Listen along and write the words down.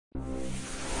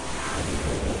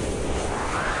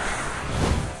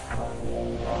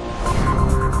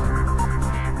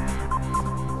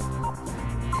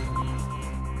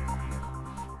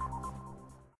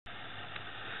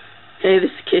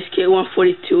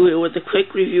SK142 here with a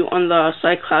quick review on the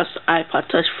Psyclops iPod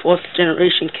Touch 4th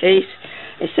generation case.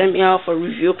 They sent me out for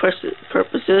review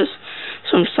purposes.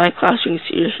 Some Psyclops, you can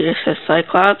see here it says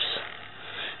Psyclops,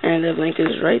 and the link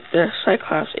is right there,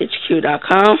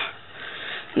 cyclopshq.com,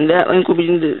 and that link will be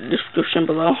in the description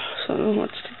below. So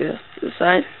let's take it to the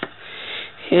side.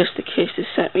 Here's the case they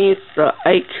sent me. It's the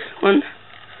Ike one.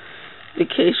 The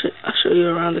case, I'll show you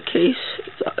around the case.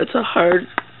 It's a hard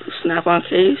snap-on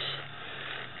case.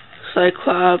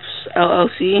 Psyclops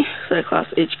LLC, Psyclops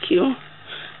HQ,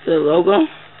 the logo.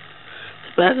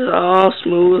 The back is all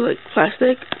smooth, like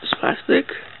plastic. It's plastic.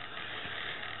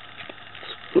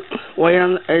 It's white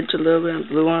on the edge a little bit and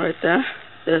blue one right there.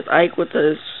 There's Ike with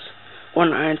his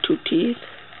one eye and two teeth.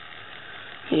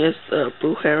 Here's the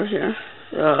blue hair here.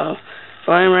 The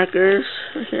volume records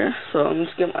right here. So I'm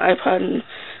just gonna get my iPod and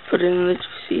put it in and let you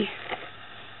see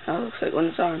how it looks like when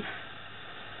it's on.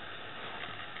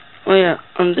 Oh yeah,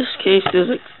 on this case there's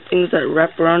like things that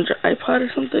wrap around your iPod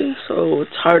or something, so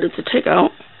it's harder to take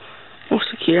out, more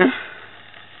secure.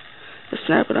 Just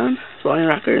snap it on. Volume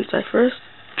rocker inside first.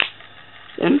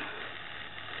 In.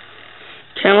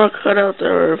 Camera cutouts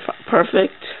are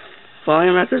perfect.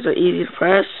 Volume records are easy to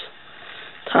press.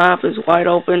 Top is wide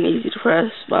open, easy to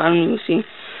press. Bottom you can see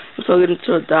you plug it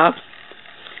into a dock.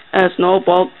 Adds no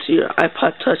bulk to your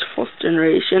iPod Touch 4th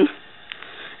generation.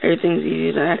 Everything's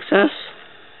easy to access.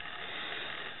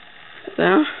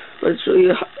 There, but it's really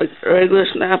like regular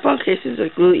snap-on case is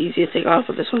like really easy to take off,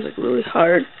 but this one's like really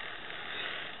hard.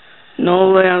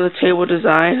 No lay on the table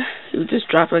design. You just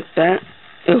drop it like that.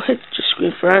 It'll hit your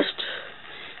screen first.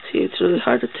 See, it's really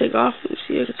hard to take off. Let me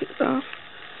see if I can take it off.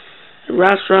 It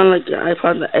wraps around like your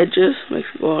iPod on the edges, makes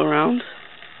it go around.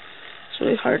 It's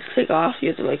really hard to take off. You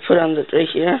have to like put it on the right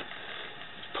here,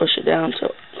 push it down so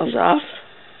it comes off.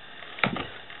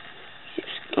 Keeps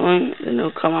going, then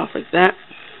it'll come off like that.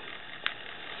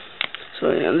 So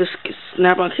yeah, this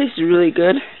snap-on case is really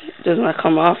good. It does not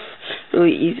come off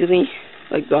really easily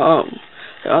like the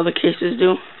other cases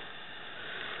do.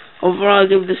 Overall, I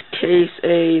give this case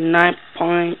a 9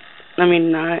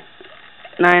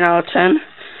 out of 10.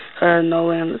 No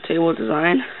lay on the table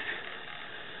design.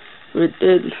 It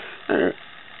did. I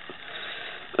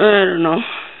don't know.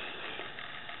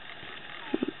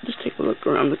 Just take a look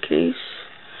around the case.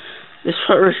 This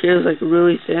part right here is like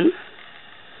really thin.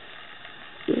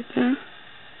 Right there.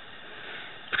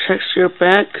 Protects your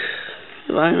back.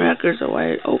 The volume records are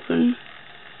wide open.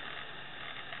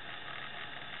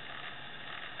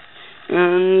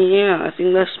 And yeah, I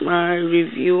think that's my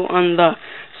review on the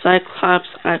Psyclops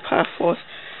iPod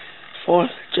 4th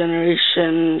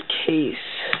generation case.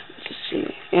 Let's see.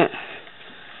 Yeah.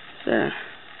 The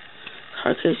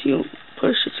hard case, you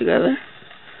push it together.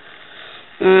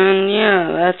 And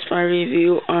yeah, that's my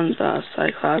review on the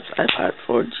Psyclops iPod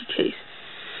 4G case.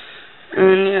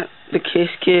 And yeah, the Case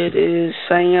Kid is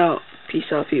signing out.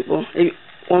 Peace out, people.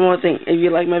 One more thing. If you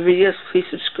like my videos, please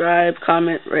subscribe,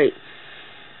 comment, rate.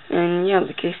 And yeah,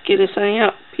 the Case Kid is signing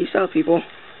out. Peace out, people.